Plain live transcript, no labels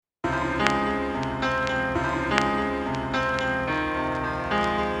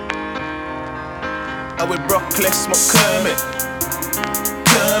I with broccoli, smoke Kermit.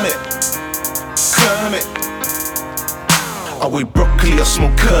 Kermit. Kermit. I with broccoli, I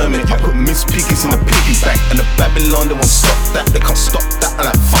smoke Kermit. I put Miss Piggies in the piggy bank, and the Babylon, they won't stop that. They can't stop that, and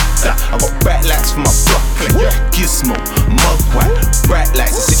like fuck that. I got bright lights for my broccoli. Gizmo, mugwort, bright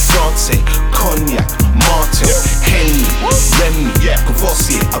lights. I said France, cognac, Martin, Henny, Remy,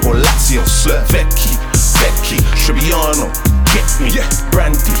 Courvoisier. I got Lazio, Slur, Vecchi, Trebbiano. Get me,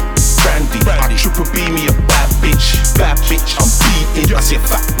 Brandy. I triple B me a bad bitch. I'm beating. I see a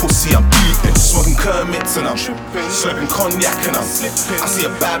fat pussy, I'm beating. Smoking Kermits and I'm serving cognac and I see a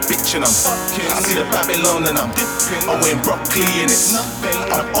bad bitch and I see the Babylon and I'm wearing broccoli in it.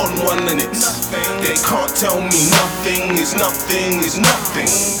 I'm on one in it. They can't tell me nothing is nothing is nothing.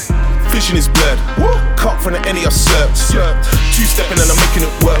 Vision is blurred. Cut from the any I slurped. Two-stepping and I'm making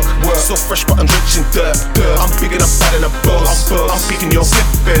it work. So fresh but I'm drenched in dirt. I'm big and I'm bad and I'm boss. I'm picking your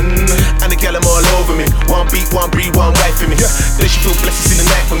flipping. And the gal I'm all over me. One beat, one breathe, one wife for me. They should feel blessings in the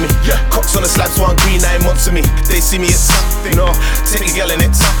night for me. Cops on the slabs, one green, 9 months to me. They see me, it's no. Take a gal in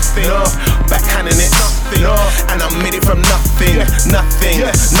it, no. Backhanding it, no. And I made it from nothing.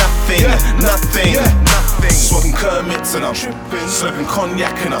 Smoking Kermits and I'm serving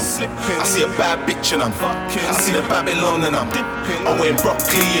cognac and I see a bad bitch and I see the Babylon and I'm wearing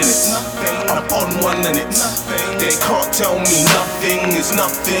broccoli in it. I'm on one in it. They can't tell me nothing is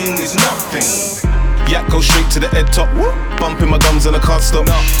nothing is nothing. Yak go straight to the head top. Bumping my gums and I can't stop.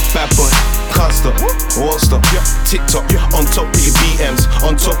 Bad boy, can't stop, won't stop. TikTok, on top of your BMs,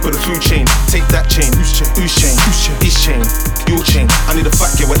 on top of the food chain. Take that chain, whose chain? His chain, your chain. I need a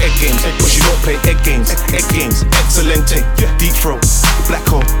fat girl with egg games, but she don't play egg games. Egg games, excelente, deep throat, black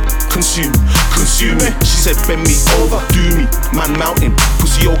hole. Consume me. She said bend me over, do me. Man mountain,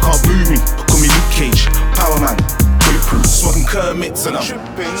 pussy yo can't boo me. Call me Luke Cage, Power Man. Smoking Kermits and I'm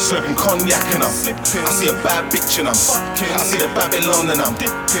serving cognac and I see a bad bitch and I see the Babylon and I'm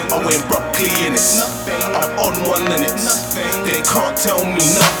wearing broccoli in it. I'm on one in it. They can't tell me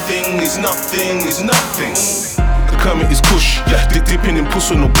nothing is nothing is nothing. The Kermit is kush, dipping in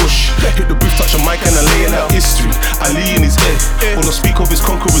puss on the bush. Hit the booth, touch a mic and I laying out history. Ali in his head, all I speak of is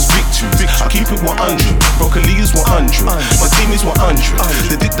conqueror's victories. I keep it 100, broccoli is 100. My team is 100.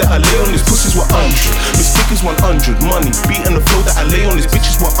 The dick that I lay on this pussy's 100. Miss Pick is 100. Money, beating the flow that I lay on this bitch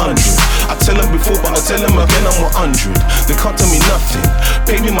is 100. I tell them before, but I tell them again I'm 100. They can't tell me nothing.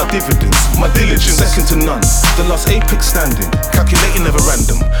 Pay me my dividends, my diligence second to none. The last apex standing, calculating never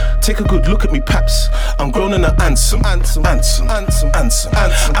random. Take a good look at me, paps. I'm grown in an answer. Answer.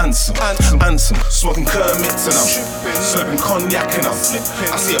 Smoking Kermits and I'm serving cognac and I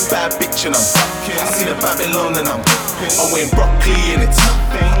see a bad bitch and I see the Babylon and I'm wearing broccoli in it.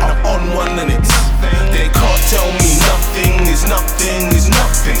 I'm on one in it. They can't tell me nothing is nothing is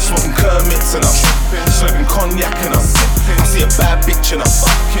nothing. Smoking Kermits and I'm serving cognac and I see a bad bitch and I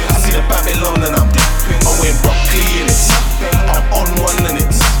see the Babylon and I'm wearing broccoli in it. I'm on one in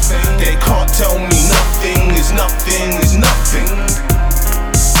it. They can't tell me nothing is nothing is nothing.